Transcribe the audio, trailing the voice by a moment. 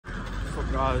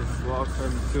Guys,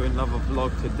 welcome to another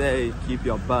vlog today. Keep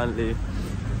your Burnley.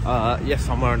 Yes,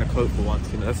 I'm wearing a coat for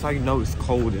once. You know, that's how you know it's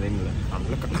cold in England.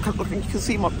 Look, you can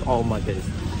see my days.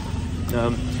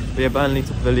 But yeah, Burnley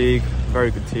took the league. Very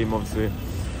good team, obviously.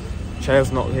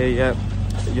 Chael's not here yet.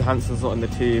 Johansson's not in the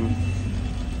team.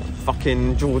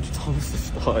 Fucking George Thomas is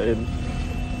starting.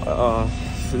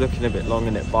 It's looking a bit long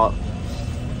in it, but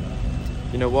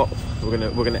you know what? We're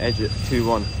gonna edge it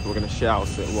 2-1. We're gonna share out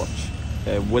it. Watch.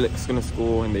 Willock's going to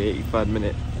score in the 83rd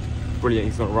minute. Brilliant.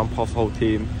 He's going to run past the whole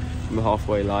team from the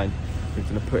halfway line. He's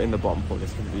going to put in the bottom point.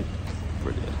 It's going to be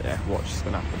brilliant. Yeah, watch. It's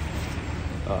going to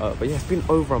happen. But yeah, it's been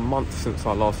over a month since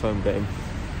our last home game,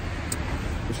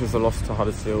 which was a loss to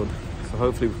Huddersfield. So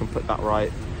hopefully we can put that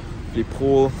right. Hopefully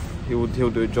Paul, he'll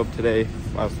do a job today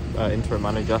as interim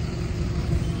manager.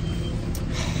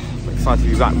 I'm excited to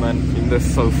be back, man.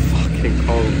 It's so fucking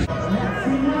cold.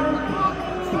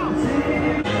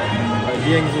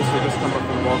 Ying's also just come up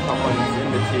from the World Cup when he's in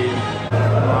the team.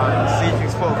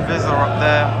 Seating's full of Vizza up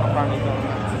there. Apparently he's got a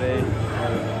match today.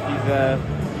 He's there.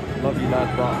 Love you lad,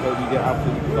 but I hope you get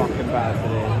absolutely fucking bad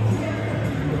today.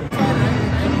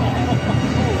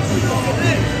 Let's get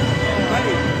this.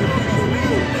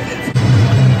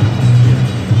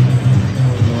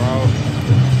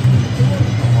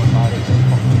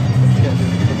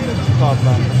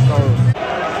 Let's go.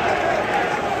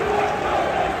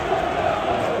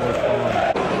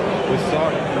 We've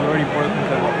already broken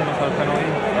the almost penalty.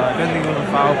 I don't think it was a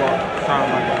foul, but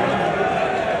sound like it was.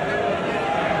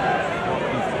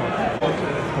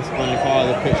 That's Burnley fire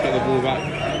the pitch, get the ball back. I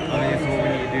think it's what we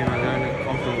need to do now. They're only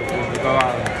comfortable before we go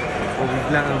out. But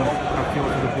we've let them have too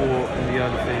much of the ball in the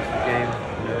early stage of the game.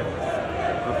 You know,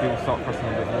 hopefully we'll start pressing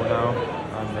a bit more now.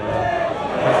 And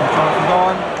there's some chances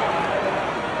on.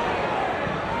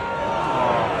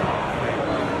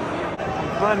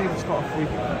 Burnley just got a free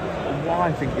kick. What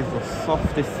I think is the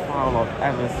softest foul I've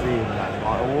ever seen, man.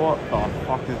 Like, what the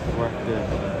fuck is the ref doing?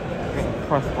 Getting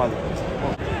pressed by the... It's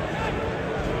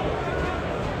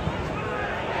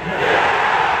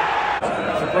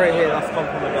a great hit, that's come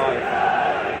from the dive.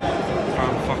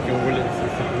 Fucking Williams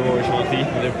is some glorious on deep,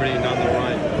 and they're bringing down the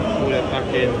right, pull it back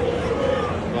in.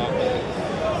 But,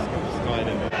 skied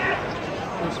him.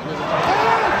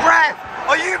 Ref!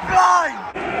 Are you blind?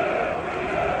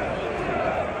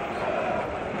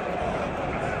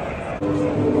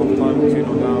 Time 2-0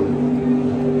 down.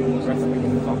 The rest of it is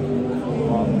fucking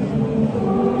awful.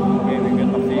 Game we get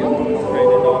enough here.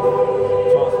 Created enough.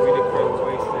 Chance we did create was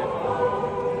wasted.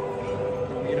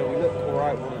 You know, we looked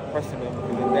alright when we were pressing them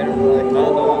because they don't like, no,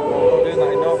 we're not doing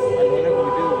that enough. And whenever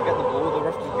we do, we get the ball, the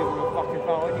ref just gives them a fucking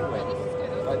foul anyway.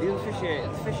 Like, the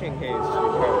fishing here is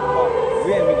incredible. But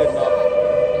we ain't really good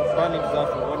enough. Burnley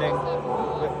deserves for winning.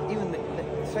 But even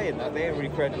saying that, they ain't really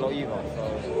created a lot either. So.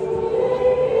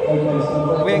 We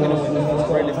ain't going to win this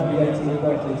realistically.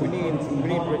 We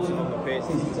need riches on the pitch.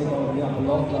 There's a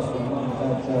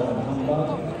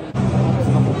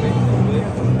couple of things to do.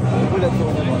 We'll let them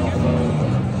on, so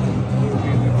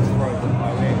we'll just throw them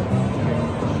my way.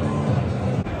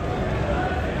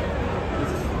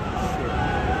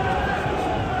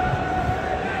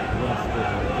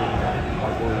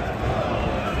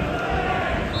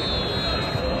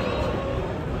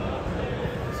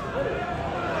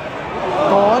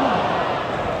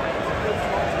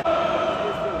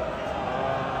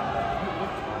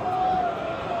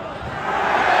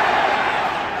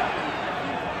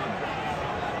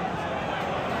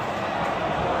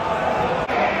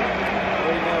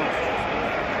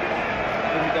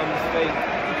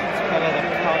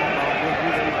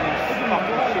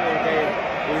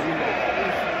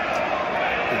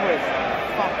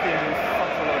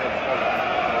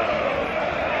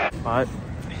 Alright,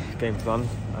 game's done.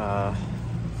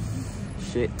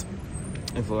 Shit.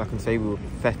 That's all I can say. We were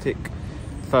pathetic.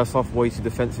 First half, way too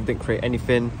defensive, didn't create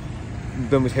anything.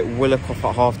 Then we hit Willock off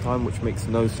at half time, which makes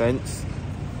no sense.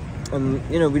 And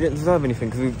you know, we didn't deserve anything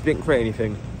because we didn't create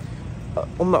anything.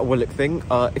 On that Willock thing,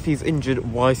 if he's injured,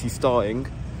 why is he starting?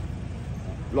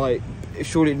 Like,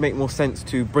 surely it'd make more sense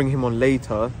to bring him on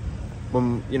later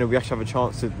when, you know, we actually have a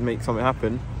chance to make something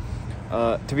happen.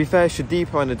 To be fair,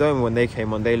 Shadipo and Adoma, when they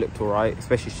came on, they looked alright,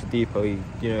 especially Shadipo. He,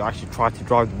 you know, actually tried to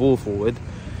drive the ball forward.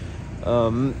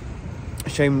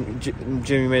 Shame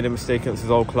Jimmy made a mistake against his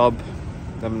old club.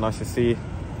 That was nice to see.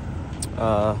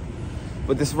 But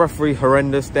this referee,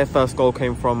 horrendous. Their first goal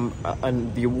came from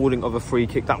and the awarding of a free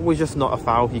kick. That was just not a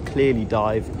foul. He clearly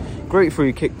dived. Great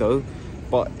free kick though,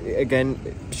 but again,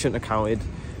 it shouldn't have counted.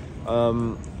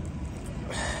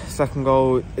 Second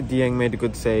goal, Dieng made a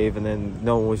good save, and then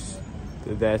no one was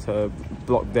there to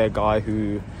block their guy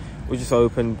who was just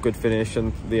open. Good finish,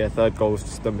 and the third goal was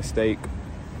just a mistake.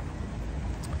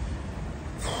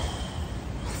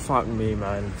 fuck me,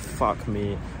 man. Fuck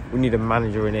me. We need a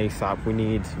manager in ASAP. We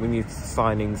need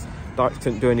signings. Dykes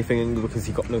couldn't do anything because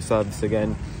he got no service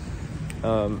again.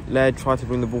 Laird tried to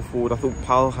bring the ball forward. I thought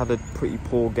Powell had a pretty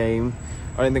poor game.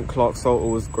 I don't think Clark-Salter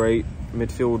was great.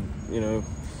 Midfield, you know,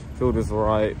 field was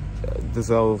alright.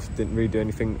 Dezelve didn't really do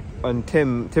anything. And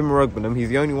Tim Rugbenham, he's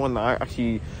the only one that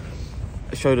actually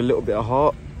showed a little bit of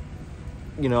heart.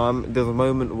 You know, there's a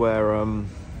moment where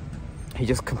he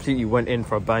just completely went in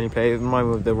for a Burnley player. It reminded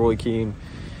me of the Roy Keane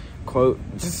quote,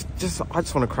 I just want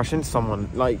to crash into someone,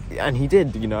 like, and he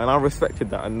did, you know, and I respected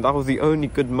that, and that was the only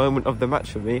good moment of the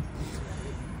match for me.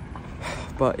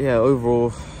 But yeah,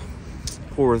 overall,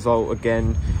 poor result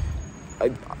again.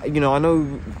 You know, I know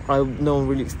no one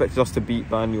really expected us to beat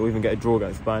Burnley or even get a draw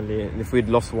against Burnley, and if we'd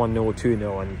lost 1-0 or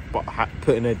 2-0 and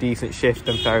put in a decent shift,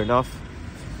 then fair enough.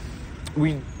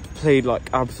 We played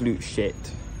like absolute shit,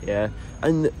 yeah,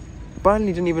 and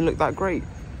Burnley didn't even look that great.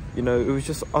 You know, it was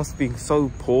just us being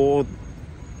so poor.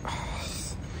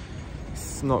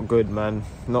 It's not good, man.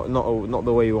 Not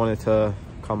the way you wanted to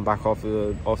come back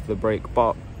after the break.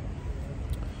 But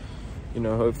you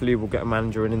know, hopefully we'll get a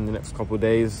manager in the next couple of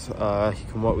days. He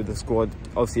can work with the squad.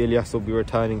 Obviously, Elias will be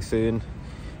returning soon.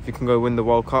 If he can go win the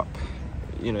World Cup,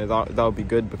 you know, that would be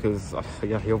good, because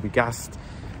yeah, he'll be gassed.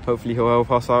 Hopefully, he'll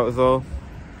help us out as well.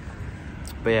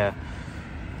 But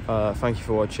yeah, thank you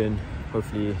for watching.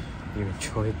 Hopefully you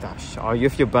enjoyed that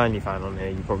if you're a Burnley fan on here,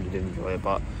 you probably did enjoy it.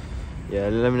 But yeah,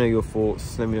 let me know your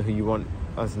thoughts. Let me know who you want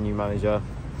as a new manager.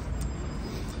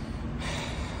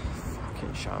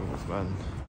 Fucking shambles, man.